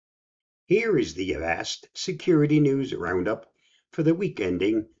Here is the Avast Security News Roundup for the week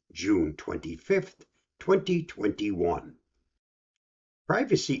ending June 25th, 2021.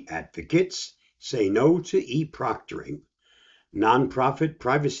 Privacy advocates say no to e-proctoring. Nonprofit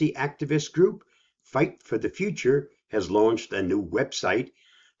privacy activist group Fight for the Future has launched a new website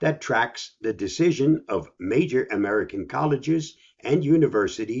that tracks the decision of major American colleges and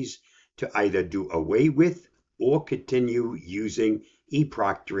universities to either do away with or continue using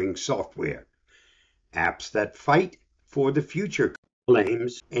e-proctoring software. Apps that fight for the future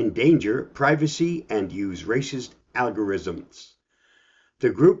claims endanger privacy and use racist algorithms. The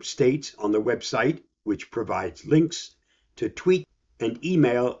group states on the website, which provides links to tweet and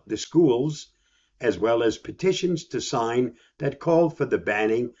email the schools, as well as petitions to sign that call for the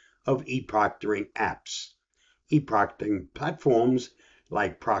banning of e-proctoring apps. E-proctoring platforms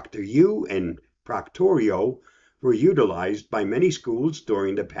like ProctorU and Proctorio were utilized by many schools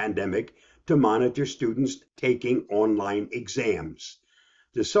during the pandemic to monitor students taking online exams.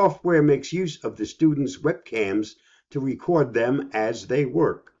 The software makes use of the students' webcams to record them as they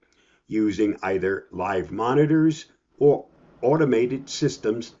work, using either live monitors or automated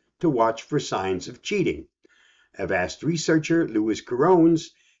systems to watch for signs of cheating. Avast researcher Louis Carones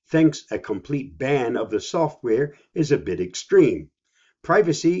thinks a complete ban of the software is a bit extreme.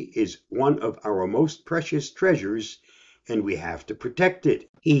 Privacy is one of our most precious treasures, and we have to protect it,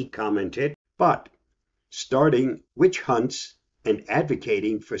 he commented. But starting witch hunts and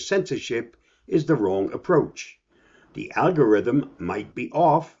advocating for censorship is the wrong approach. The algorithm might be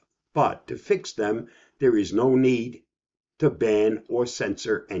off, but to fix them, there is no need to ban or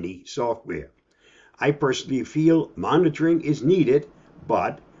censor any software. I personally feel monitoring is needed,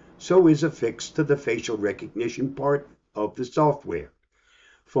 but so is a fix to the facial recognition part of the software.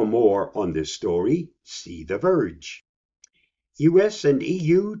 For more on this story, see The Verge. US and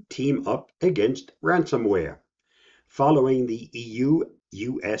EU team up against ransomware. Following the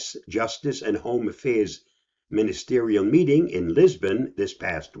EU-US Justice and Home Affairs ministerial meeting in Lisbon this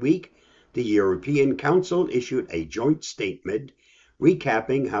past week, the European Council issued a joint statement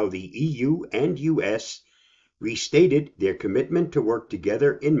recapping how the EU and US restated their commitment to work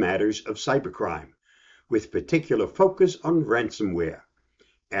together in matters of cybercrime, with particular focus on ransomware.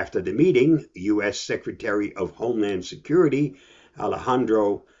 After the meeting, U.S. Secretary of Homeland Security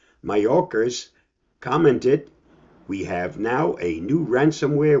Alejandro Mayorkas commented, "We have now a new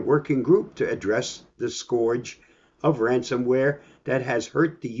ransomware working group to address the scourge of ransomware that has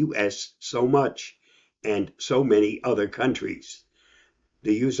hurt the U.S. so much and so many other countries.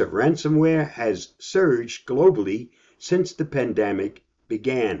 The use of ransomware has surged globally since the pandemic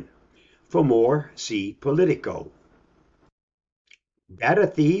began." For more, see Politico. Data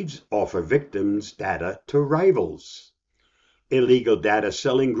thieves offer victims data to rivals. Illegal data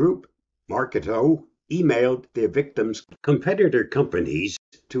selling group Marketo emailed their victims' competitor companies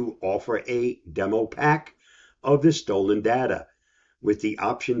to offer a demo pack of the stolen data, with the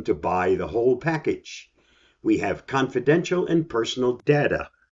option to buy the whole package. "We have confidential and personal data,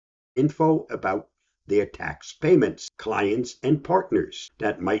 info about their tax payments, clients, and partners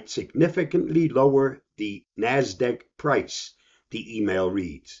that might significantly lower the NASDAQ price," the email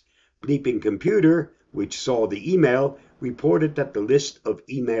reads. Bleeping Computer, which saw the email, reported that the list of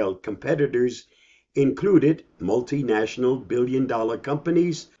emailed competitors included multinational billion-dollar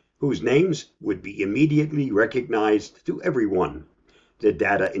companies whose names would be immediately recognized to everyone. The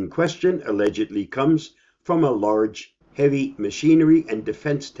data in question allegedly comes from a large heavy machinery and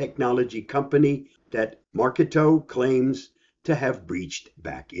defense technology company that Marketo claims to have breached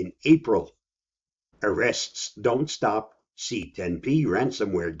back in April. Arrests don't stop C10P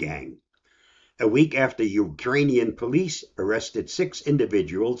ransomware gang. A week after Ukrainian police arrested 6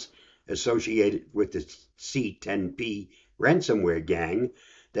 individuals associated with the C10P ransomware gang,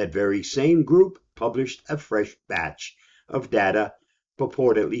 that very same group published a fresh batch of data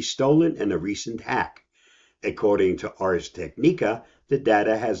purportedly stolen in a recent hack. According to Ars Technica, the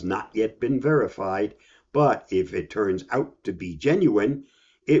data has not yet been verified, but if it turns out to be genuine,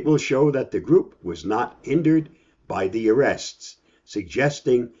 it will show that the group was not hindered by the arrests,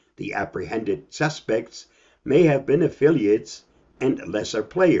 suggesting the apprehended suspects may have been affiliates and lesser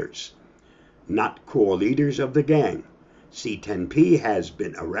players, not core leaders of the gang. C10P has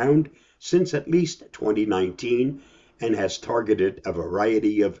been around since at least 2019 and has targeted a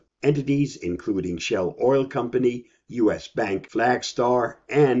variety of entities including Shell Oil Company, U.S. Bank Flagstar,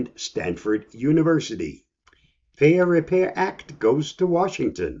 and Stanford University. Fair Repair Act goes to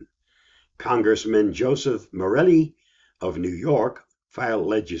Washington. Congressman Joseph Morelli of New York filed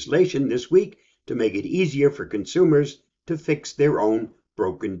legislation this week to make it easier for consumers to fix their own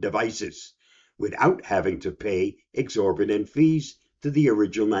broken devices without having to pay exorbitant fees to the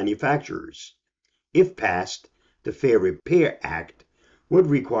original manufacturers. If passed, the Fair Repair Act would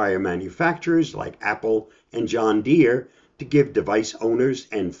require manufacturers like Apple and John Deere to give device owners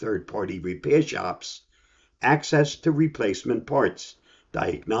and third-party repair shops access to replacement parts,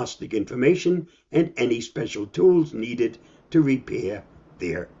 diagnostic information, and any special tools needed to repair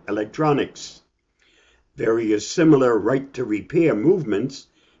their electronics. Various similar right-to-repair movements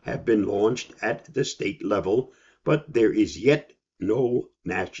have been launched at the state level, but there is yet no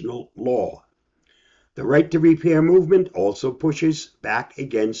national law. The right-to-repair movement also pushes back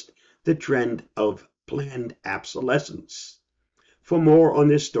against the trend of planned obsolescence. For more on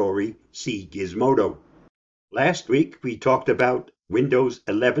this story, see Gizmodo. Last week, we talked about Windows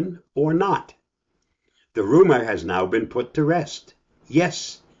 11 or not. The rumor has now been put to rest.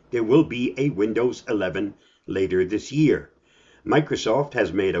 Yes, there will be a Windows 11 later this year. Microsoft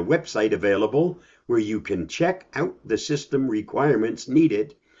has made a website available where you can check out the system requirements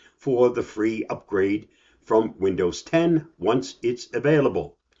needed for the free upgrade from Windows 10 once it's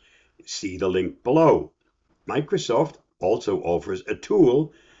available. See the link below. Microsoft also offers a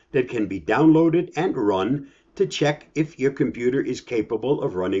tool that can be downloaded and run to check if your computer is capable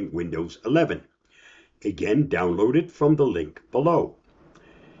of running Windows 11. Again, download it from the link below.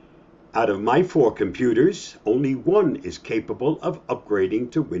 Out of my 4 computers, only one is capable of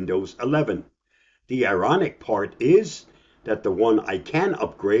upgrading to Windows 11. The ironic part is that the one I can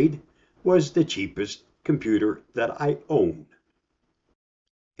upgrade was the cheapest computer that I own.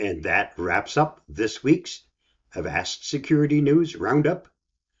 And that wraps up this week's Avast Security News Roundup.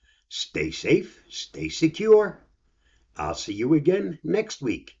 Stay safe, stay secure. I'll see you again next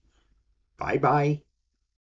week. Bye-bye.